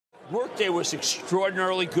Workday was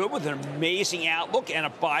extraordinarily good with an amazing outlook and a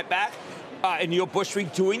buyback. And Neil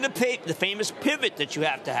Bushry doing the famous pivot that you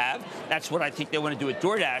have to have. That's what I think they want to do at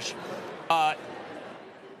DoorDash.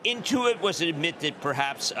 Intuit was admit that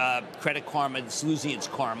perhaps Credit Karma is losing its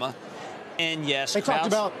karma. And yes, they talked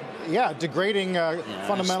about degrading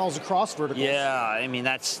fundamentals across verticals. Yeah, I mean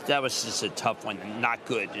that was just a tough one, not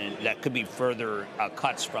good, and that could be further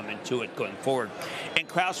cuts from Intuit going forward. And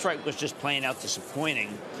CrowdStrike was just plain out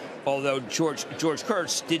disappointing. Although George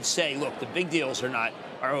Kurtz did say, look, the big deals are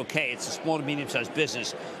okay. It's a small to medium-sized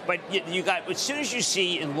business. But you got, as soon as you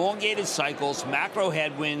see elongated cycles, macro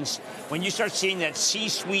headwinds, when you start seeing that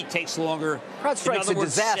C-suite takes longer. CrowdStrike's a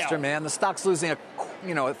disaster, man. The stock's losing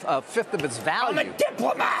a fifth of its value. I'm a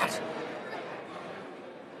diplomat.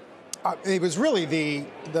 It was really the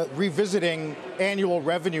revisiting annual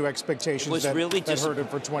revenue expectations that hurt it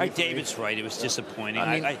for 23. David's right. It was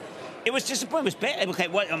disappointing. It was disappointing. It was bad. Okay,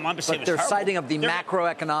 what I'm saying but their citing of the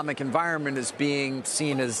macroeconomic environment as being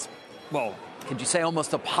seen as, well, could you say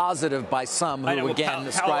almost a positive by some who, again,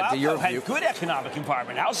 ascribe to your view? Palo Alto had good economic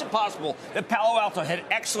environment. How is it possible that Palo Alto had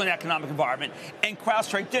excellent economic environment and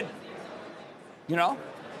CrowdStrike didn't? You know?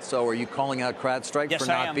 So are you calling out CrowdStrike for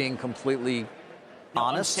not being completely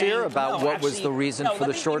honest here about what was the reason for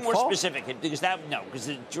the shortfall? Be more specific, because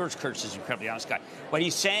George Kurtz is an incredibly honest guy. What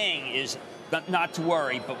he's saying is not to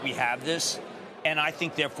worry, but we have this, and I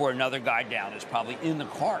think therefore another guide down is probably in the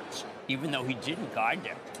cards, even though he didn't guide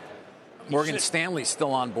down. Morgan Stanley's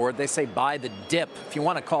still on board. They say buy the dip. If you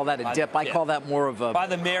want to call that a dip, I call that more of a by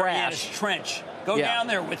the Marianas crash. Trench. Go down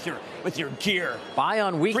there with your gear. Buy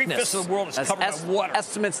on weakness. 3/5 of the world is covered by water.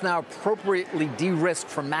 Estimates now appropriately de-risked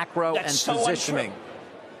from macro and positioning. Untrue.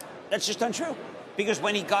 That's just untrue. Because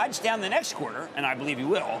when he guides down the next quarter, and I believe he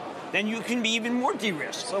will, then you can be even more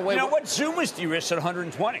de-risked. So you know what? Zoom was de-risked at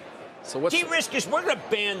 120. So what's de-risk is, we're going to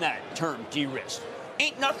ban that term, de-risk.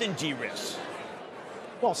 Ain't nothing de-risk.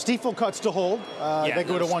 Well, Stiefel cuts to hold. They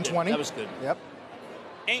go to 120. That was good. Yep.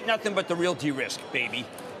 Ain't nothing but the real de-risk, baby.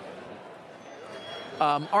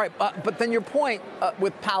 All right, but then your point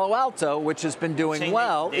with Palo Alto, which has been doing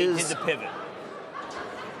well, they did the pivot.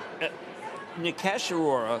 Nikesh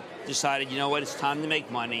Arora decided, you know what, it's time to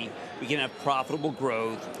make money. We can have profitable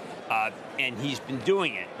growth, and he's been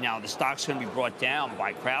doing it. Now, the stock's going to be brought down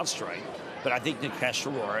by CrowdStrike, but I think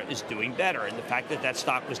Nikesh Arora is doing better. And the fact that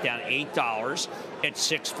stock was down $8 at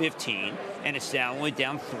 $6.15, and it's now only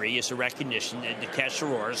down $3 is a recognition that Nikesh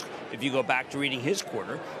Arora's, if you go back to reading his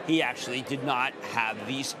quarter, he actually did not have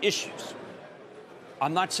these issues.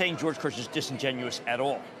 I'm not saying George Kurtz is disingenuous at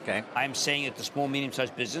all. Okay. I'm saying that the small,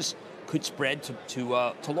 medium-sized business could spread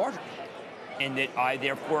to larger, and that I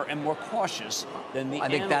therefore am more cautious than the. I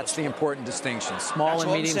think that's the important distinction. Small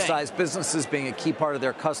and medium-sized businesses being a key part of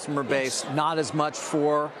their customer base, not as much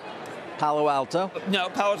for Palo Alto. No,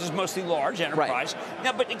 Palo Alto is mostly large enterprise. Right.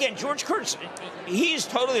 Now, but again, George Kurtz, he's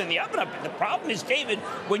totally on the up and up. The problem is, David,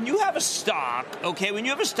 when you have a stock,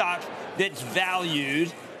 that's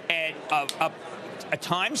valued at a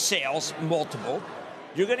times sales multiple,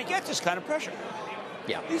 you're going to get this kind of pressure.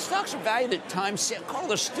 Yeah. These stocks are valued at times sales. Carl,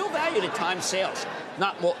 they're still valued at times sales,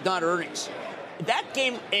 not earnings. That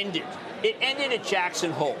game ended. It ended at Jackson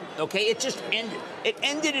Hole, okay? It just ended. It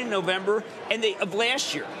ended in November of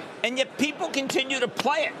last year, and yet people continue to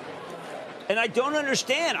play it. And I don't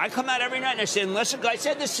understand. I come out every night and I say, unless a guy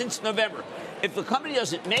said this since November, if the company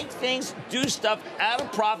doesn't make things, do stuff out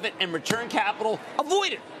of profit and return capital,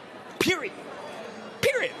 avoid it. Period.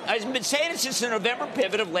 I've been saying it since the November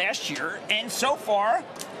pivot of last year, and so far,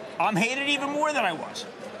 I'm hated even more than I was,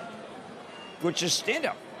 which is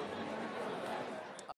standout.